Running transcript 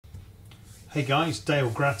Hey guys, Dale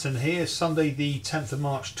Grattan here, Sunday the 10th of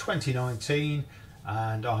March 2019,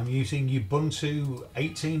 and I'm using Ubuntu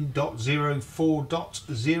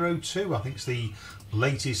 18.04.02. I think it's the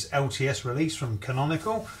latest LTS release from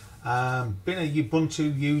Canonical. Been a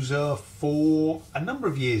Ubuntu user for a number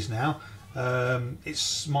of years now.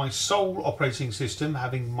 It's my sole operating system,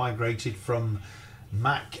 having migrated from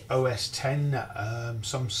Mac OS 10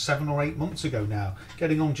 some 7 or 8 months ago now.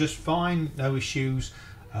 Getting on just fine, no issues.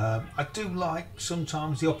 I do like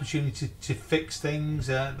sometimes the opportunity to fix things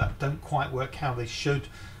that don't quite work how they should,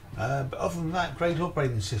 but other than that, great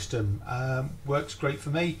operating system. Works great for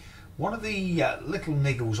me. One of the little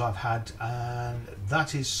niggles I've had, and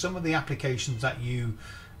that is some of the applications that you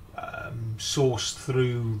source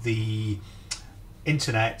through the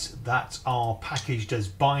internet that are packaged as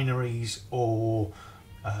binaries or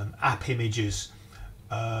app images.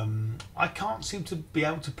 I can't seem to be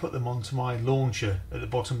able to put them onto my launcher at the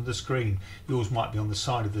bottom of the screen. Yours might be on the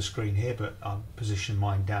side of the screen here, but I've positioned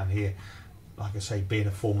mine down here, like I say, being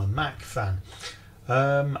a former Mac fan.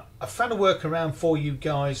 I found a workaround for you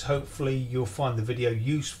guys. Hopefully you'll find the video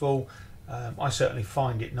useful. I certainly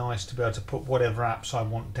find it nice to be able to put whatever apps I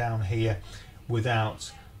want down here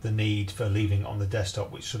without the need for leaving it on the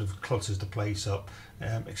desktop, which sort of clutters the place up.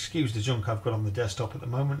 Excuse the junk I've got on the desktop at the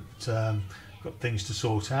moment. Got things to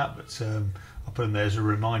sort out, but I'll put them there as a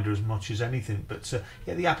reminder as much as anything. But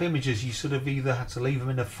yeah, the app images, you sort of either had to leave them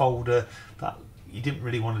in a folder that you didn't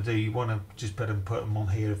really want to do. You want to just better put them on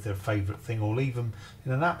here if they're a favourite thing, or leave them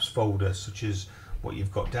in an apps folder, such as what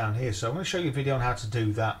you've got down here. So I'm going to show you a video on how to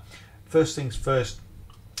do that. First things first,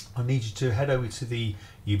 I need you to head over to the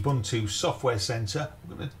Ubuntu Software Center. I'm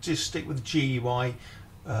going to just stick with the GUI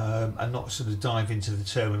and not sort of dive into the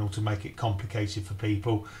terminal to make it complicated for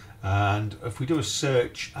people. And if we do a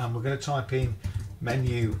search, and we're going to type in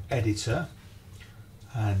menu editor,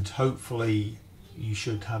 and hopefully you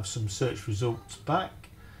should have some search results back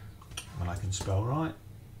when I can spell right.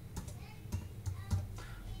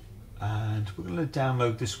 And we're going to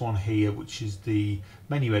download this one here, which is the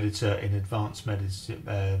menu editor in advanced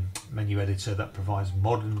menu editor that provides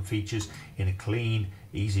modern features in a clean,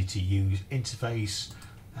 easy to use interface.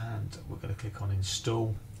 And we're going to click on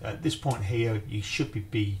install. At this point here, you should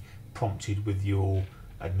be prompted with your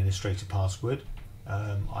administrator password.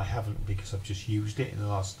 I haven't, because I've just used it in the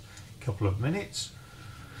last couple of minutes.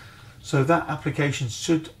 So that application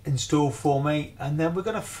should install for me, and then we're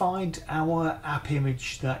going to find our app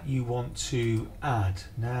image that you want to add.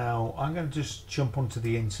 Now I'm going to just jump onto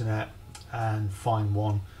the internet and find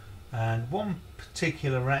one, and one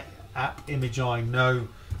particular app image I know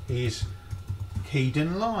is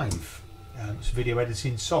Kdenlive. It's video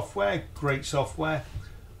editing software, great software.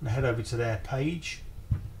 I'm going to head over to their page,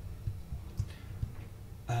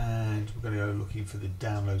 and we're going to go looking for the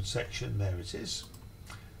download section. There it is.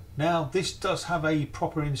 Now this does have a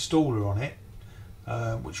proper installer on it,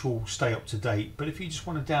 which will stay up to date, but if you just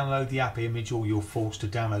want to download the app image, or you're forced to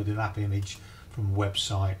download an app image from a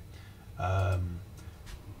website,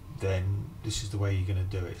 then this is the way you're going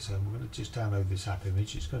to do it. So we're going to just download this app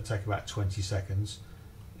image. It's going to take about 20 seconds.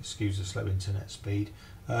 Excuse the slow internet speed.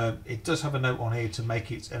 It does have a note on here to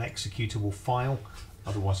make it an executable file,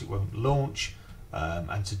 otherwise it won't launch,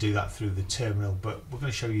 and to do that through the terminal. But we're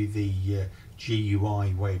going to show you the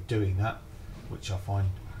GUI way of doing that, which I find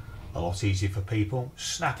a lot easier for people.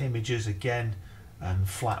 Snap images again, and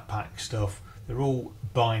Flatpak stuff, they're all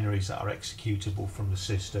binaries that are executable from the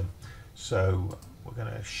system. So we're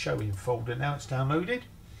going to show in folder now. It's downloaded,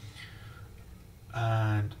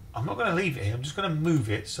 and I'm not going to leave it here, I'm just going to move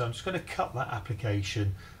it. So I'm just going to cut that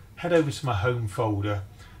application, head over to my home folder,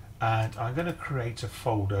 and I'm going to create a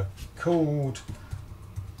folder called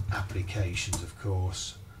applications, of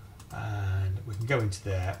course, and we can go into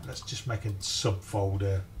there. Let's just make a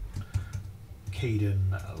subfolder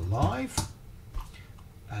Kdenlive,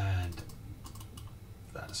 and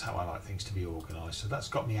that's how I like things to be organized. So that's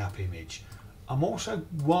got my app image. I'm also,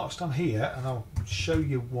 whilst I'm here, and I'll show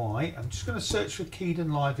you why, I'm just going to search for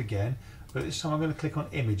Kdenlive again, but this time I'm going to click on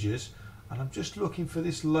images, and I'm just looking for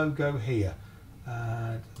this logo here,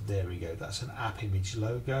 and there we go. That's an app image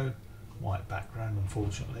logo, white background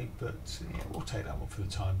unfortunately, but yeah, we'll take that one for the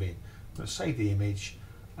time being. I'm going to save the image,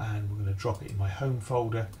 and we're going to drop it in my home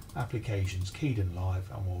folder, applications, Kdenlive,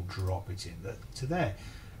 and we'll drop it in to there.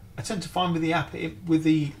 I tend to find with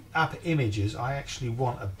the app images, I actually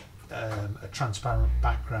want a transparent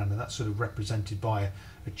background, and that's sort of represented by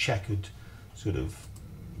a checkered sort of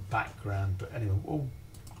background. But anyway, we'll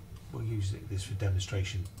use this for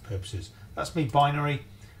demonstration purposes. That's me binary,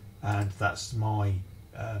 and that's my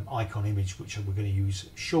icon image, which we're going to use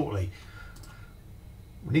shortly.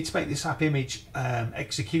 We need to make this app image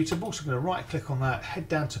executable, so I'm going to right click on that, head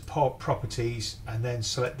down to properties and then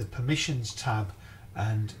select the permissions tab,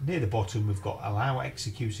 and near the bottom we've got allow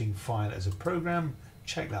executing file as a program.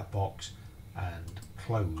 Check that box and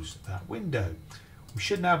close that window. We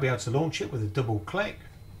should now be able to launch it with a double click.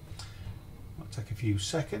 Might take a few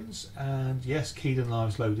seconds, and yes, Keyden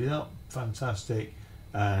Live's loaded up, fantastic,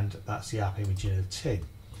 and that's the app image in a tin.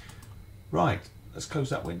 Right, let's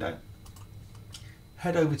close that window.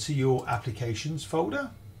 Head over to your applications folder,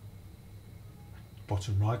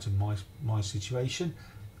 bottom right of my situation,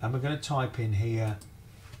 and we're going to type in here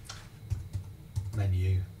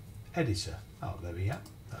menu editor. Oh, there we go,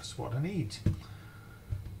 that's what I need.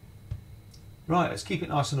 Right, let's keep it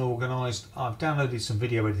nice and organised. I've downloaded some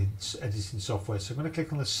video editing software, so I'm going to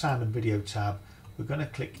click on the sound and video tab. We're going to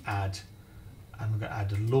click add, and we're going to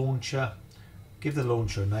add a launcher. Give the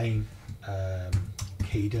launcher a name,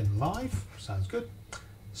 Keyden Live, sounds good.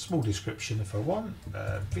 Small description if I want,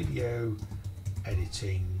 video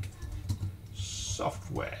editing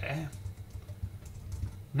software.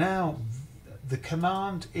 Now the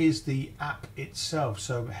command is the app itself,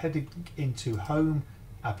 so heading into home,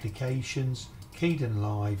 applications, Keyden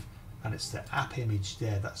Live, and it's the app image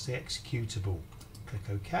there, that's the executable. Click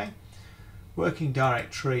OK. Working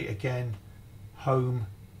directory, again, home,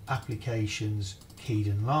 applications,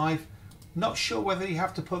 Keyden Live. Not sure whether you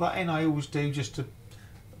have to put that in, I always do just to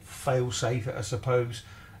fail safe it, I suppose.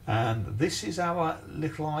 And this is our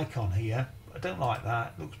little icon here. I don't like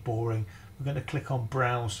that, it looks boring. We're going to click on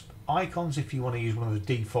browse icons if you want to use one of the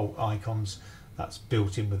default icons that's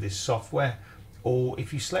built in with this software, or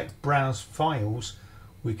if you select browse files,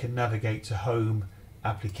 we can navigate to home,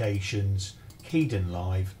 applications, Keyden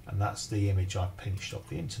Live, and that's the image I've pinched off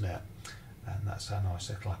the internet, and that's our nice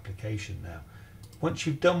little application now. Once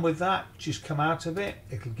you've done with that, just come out of it,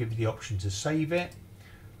 it'll give you the option to save it.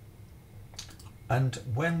 And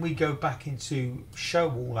when we go back into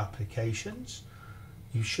show all applications,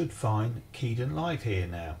 you should find Keyden Live here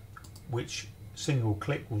now, which single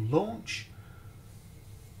click will launch.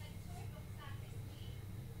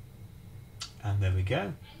 And there we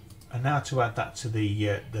go. And now to add that to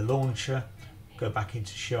the launcher, go back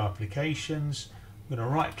into show applications. I'm going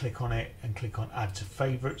to right click on it and click on add to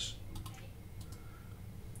favorites,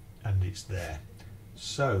 and it's there.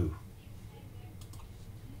 So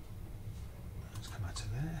let's come out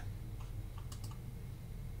of there,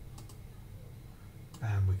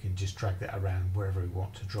 and we can just drag that around wherever we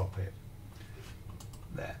want to drop it.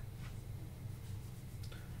 There.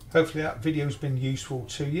 Hopefully that video has been useful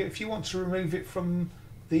to you. If you want to remove it from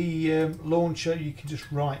the launcher, you can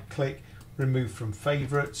just right click, remove from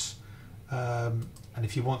favorites, and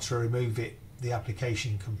if you want to remove it, the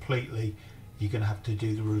application completely, you're going to have to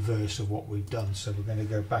do the reverse of what we've done. So we're going to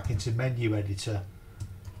go back into menu editor.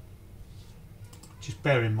 Just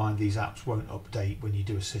bear in mind these apps won't update when you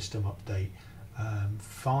do a system update.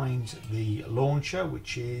 Find the launcher,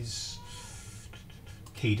 which is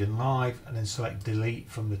Keyden Live, and then select delete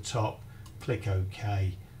from the top, click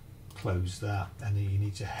OK, close that, and then you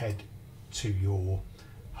need to head to your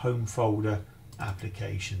home folder,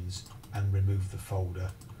 applications, and remove the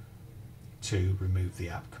folder to remove the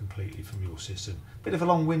app completely from your system. Bit of a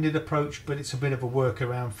long-winded approach, but it's a bit of a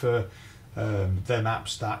workaround for them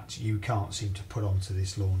apps that you can't seem to put onto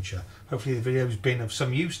this launcher. Hopefully the video has been of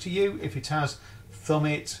some use to you. If it has, thumb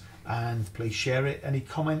it and please share it. Any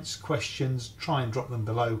comments, questions, try and drop them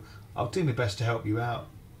below. I'll do my best to help you out,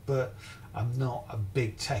 but I'm not a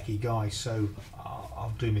big techie guy, so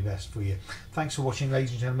I'll do my best for you. Thanks for watching,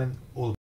 ladies and gentlemen. All